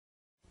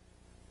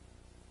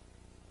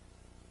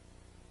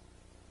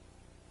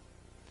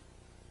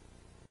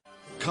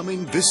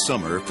Coming this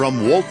summer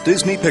from Walt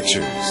Disney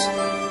Pictures.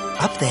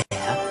 Up there,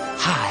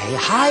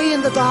 high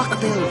in the dark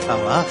bell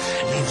tower,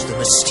 lives the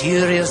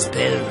mysterious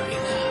bell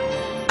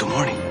ringer. Good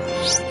morning.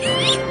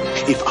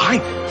 If I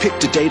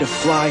picked a day to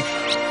fly,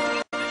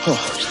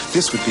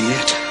 this would be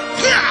it.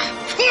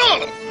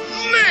 Oh,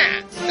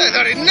 man! I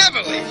thought he'd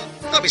never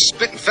leave. I'll be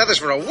spitting feathers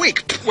for a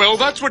week. Well,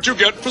 that's what you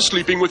get for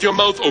sleeping with your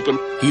mouth open.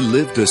 He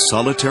lived a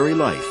solitary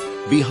life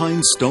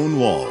behind stone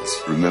walls.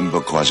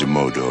 Remember,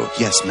 Quasimodo,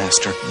 Yes,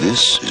 master.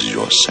 this is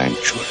your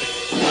sanctuary.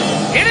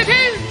 Here it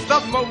is, the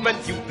moment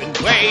you've been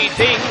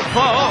waiting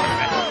for.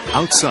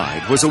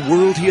 Outside was a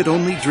world he had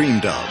only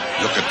dreamed of.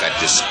 Look at that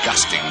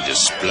disgusting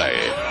display.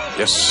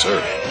 Yes, sir.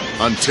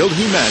 Until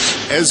he met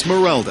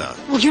Esmeralda,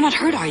 Well, you're not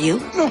hurt, are you?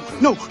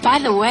 No. By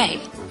the way,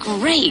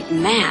 great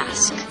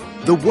mask.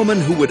 the woman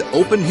who would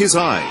open his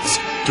eyes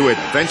to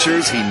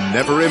adventures he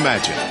never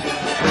imagined.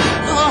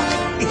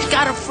 Look, he's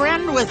got a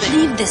friend with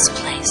him. Leave this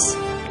place.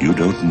 You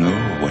don't know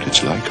what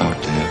it's like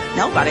out there.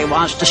 Nobody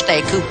wants to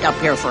stay cooped up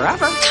here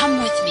forever. Come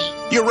with me.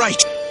 You're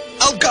right.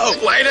 I'll go.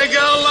 Way to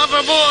go,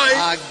 lover boy!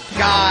 A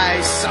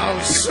guy so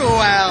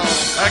swell.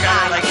 A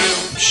guy like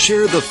you.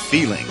 Share the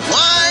feeling.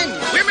 Wine,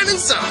 women, and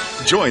song.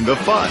 Join the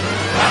fun.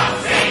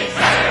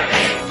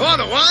 For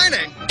the wine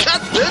and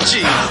cut the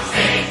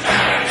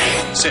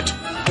cheese. Sit.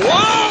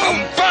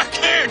 Whoa! Back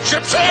here,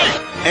 Gypsy!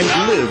 And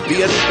live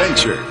the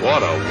adventure.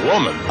 What a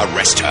woman.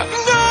 Arrest her.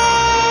 No!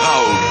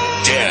 How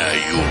dare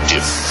you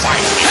defy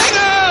me? Hang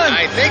on!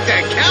 I think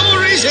the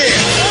cavalry's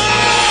here.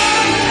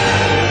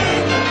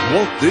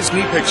 Walt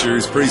Disney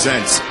Pictures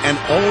presents an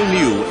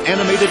all-new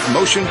animated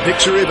motion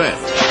picture event.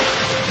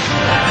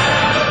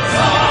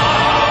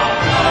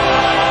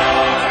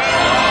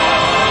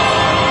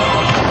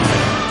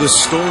 The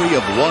story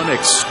of one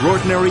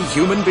extraordinary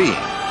human being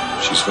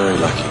She's very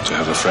lucky to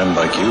have a friend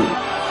like you.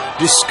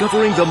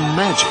 discovering the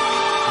magic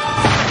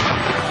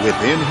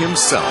within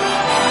himself.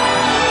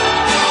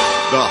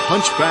 The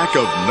Hunchback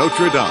of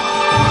Notre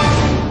Dame.